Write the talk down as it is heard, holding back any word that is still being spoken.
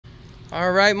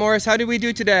All right, Morris, how did we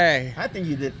do today? I think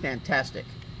you did fantastic.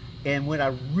 And what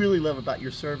I really love about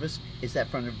your service is that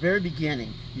from the very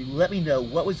beginning, you let me know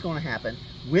what was going to happen,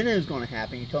 when it was going to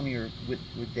happen. You told me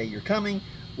what day you're coming,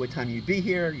 what time you'd be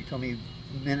here. You told me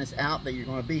minutes out that you're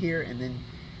going to be here, and then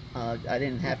you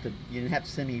didn't have to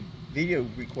send me video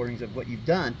recordings of what you've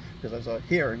done because I was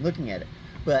here and looking at it.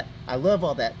 But I love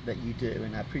all that you do,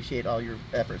 and I appreciate all your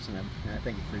efforts, and I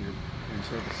thank you for your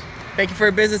service. Thank you for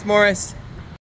your business, Morris.